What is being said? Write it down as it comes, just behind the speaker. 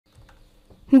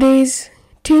This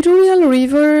tutorial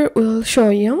review will show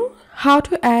you how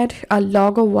to add a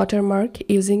logo watermark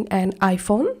using an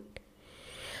iPhone.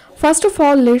 First of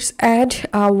all, let's add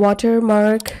a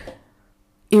watermark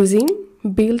using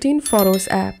built-in Photos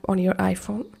app on your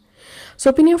iPhone.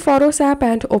 So open your Photos app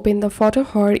and open the photo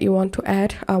where you want to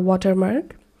add a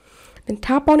watermark. Then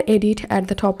tap on Edit at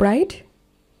the top right.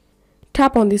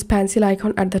 Tap on this pencil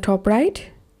icon at the top right.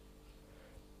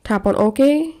 Tap on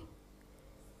OK.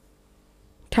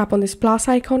 Tap on this plus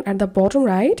icon at the bottom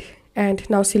right and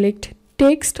now select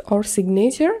text or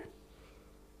signature.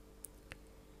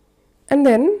 And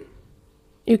then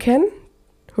you can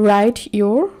write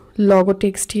your logo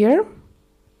text here.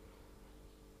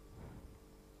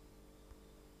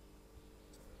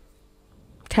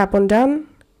 Tap on done.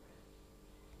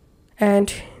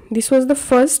 And this was the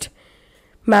first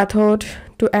method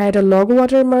to add a logo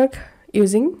watermark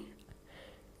using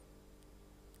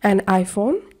an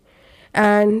iPhone.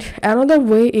 And another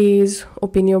way is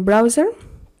open your browser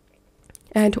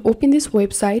and open this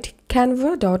website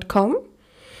canva.com.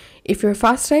 If you're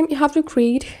first time, you have to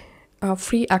create a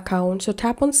free account, so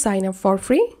tap on sign up for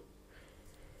free.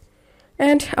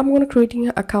 And I'm going to create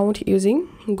an account using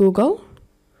Google.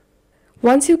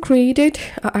 Once you created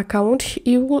an account,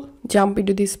 you will jump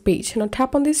into this page. Now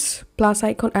tap on this plus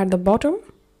icon at the bottom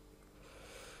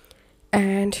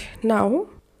and now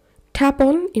tap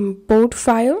on import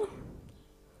file,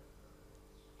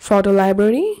 photo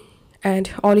library,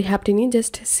 and all you have to need,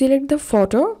 just select the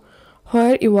photo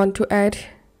where you want to add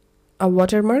a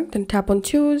watermark. Then tap on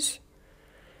choose,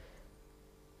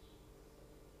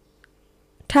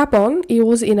 tap on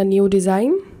use in a new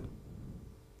design,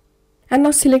 and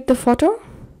now select the photo.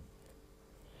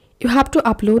 You have to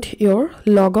upload your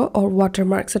logo or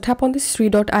watermark, so tap on this three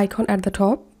dot icon at the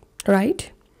top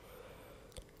right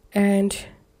and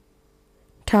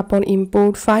tap on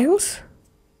import files,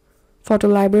 photo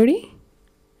library,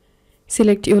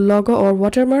 select your logo or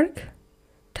watermark,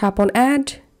 tap on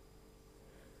add.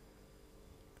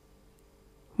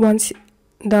 Once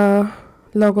the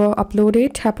logo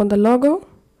uploaded, tap on the logo,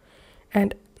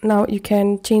 and now you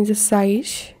can change the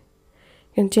size,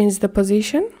 you can change the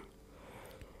position.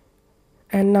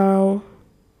 And now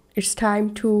it's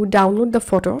time to download the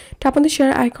photo. Tap on the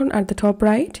share icon at the top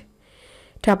right,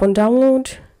 tap on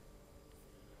download.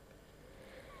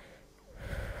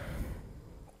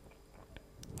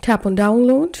 Tap on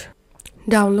download,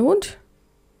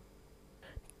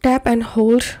 tap and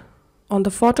hold on the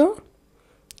photo,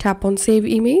 tap on save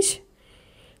image,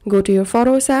 go to your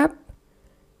Photos app,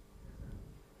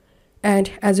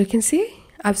 and as you can see,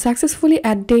 I've successfully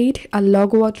added a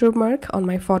logo watermark on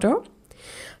my photo.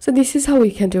 So this is how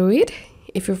we can do it.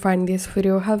 If you find this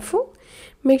video helpful,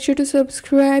 make sure to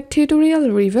subscribe to Tutorial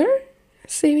River.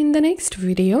 See you in the next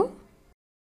video.